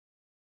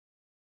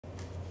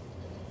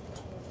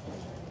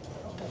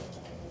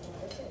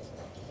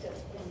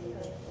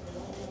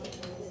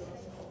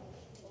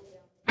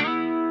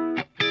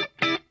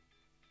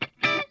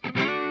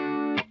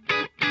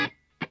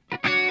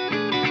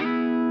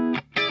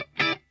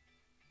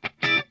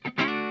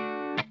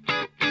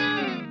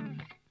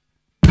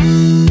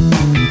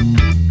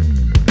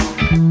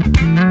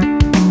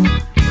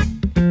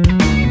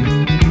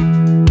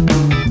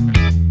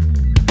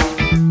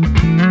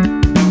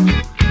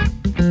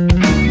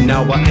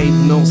Now I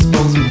ain't no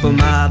spokesman for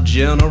my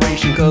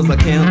generation, cause I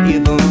can't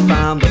even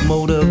find the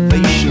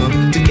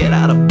motivation to get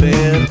out of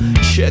bed,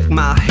 check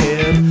my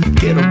head,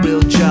 get a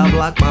real job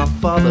like my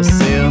father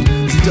said.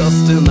 It's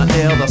dust in the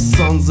air, the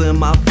sun's in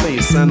my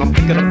face, and I'm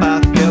thinking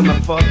about getting the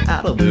fuck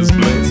out of this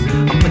place.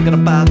 I'm thinking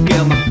about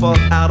getting the fuck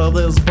out of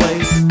this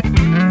place.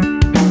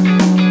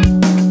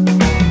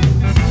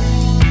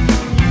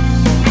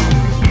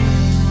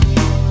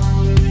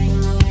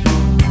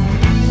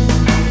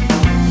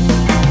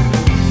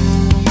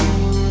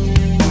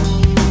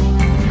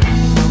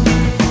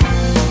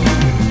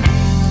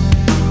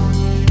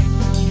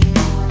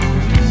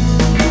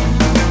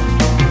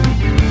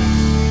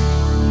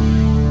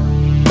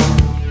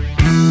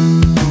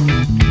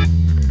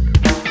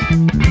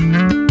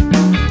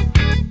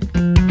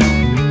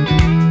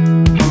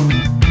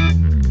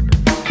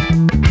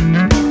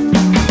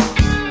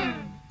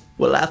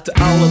 Well, after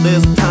all of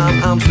this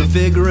time, I'm still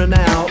figuring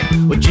out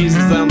what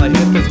Jesus and the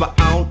hippies were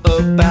on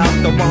about.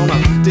 Don't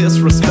wanna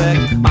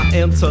disrespect my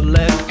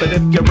intellect, but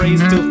if you're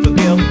raised to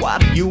forgive,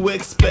 what do you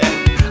expect?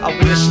 I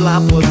wish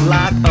life was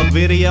like a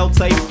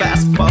videotape.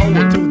 Fast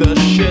forward through the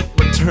shit,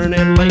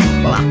 returning late.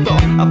 Well, I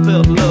thought I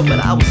felt love, but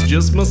I was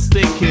just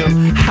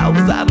mistaken. How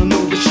was I to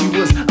know that she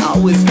was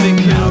always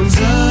thinking? How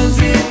does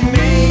it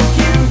make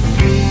you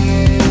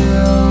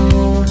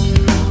feel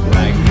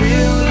like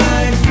real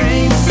life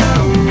ain't so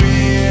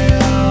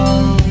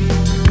real?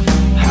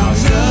 How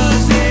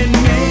does it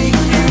make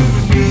you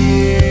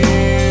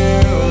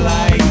feel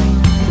like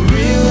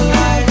real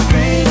life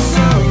ain't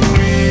so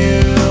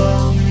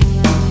real?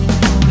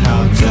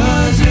 How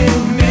does it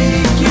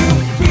make you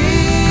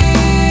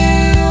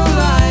feel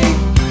like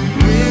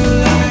real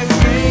life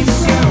ain't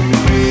so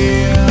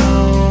real?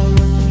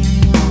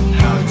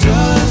 How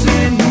does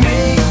it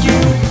make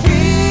you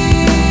feel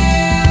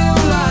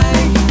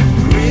like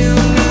real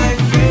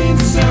life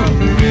ain't so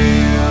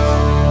real?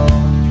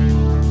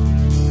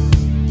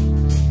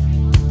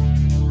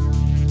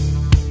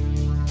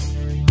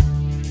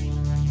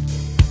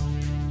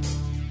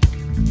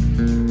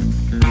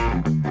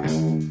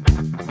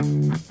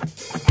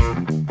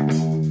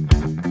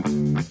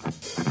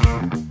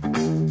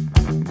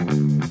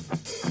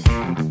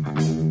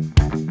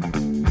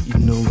 You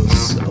know the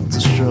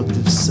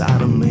self-destructive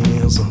side of me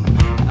is I'm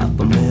not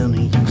the man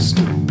he used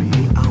to be.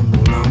 I'm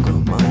no longer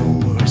my own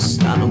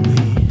worst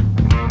enemy.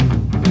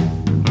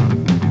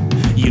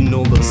 You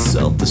know the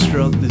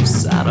self-destructive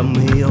side of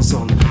me is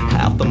I'm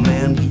half the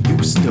man he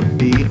used to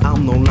be.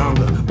 I'm no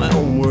longer my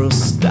own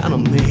worst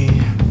enemy.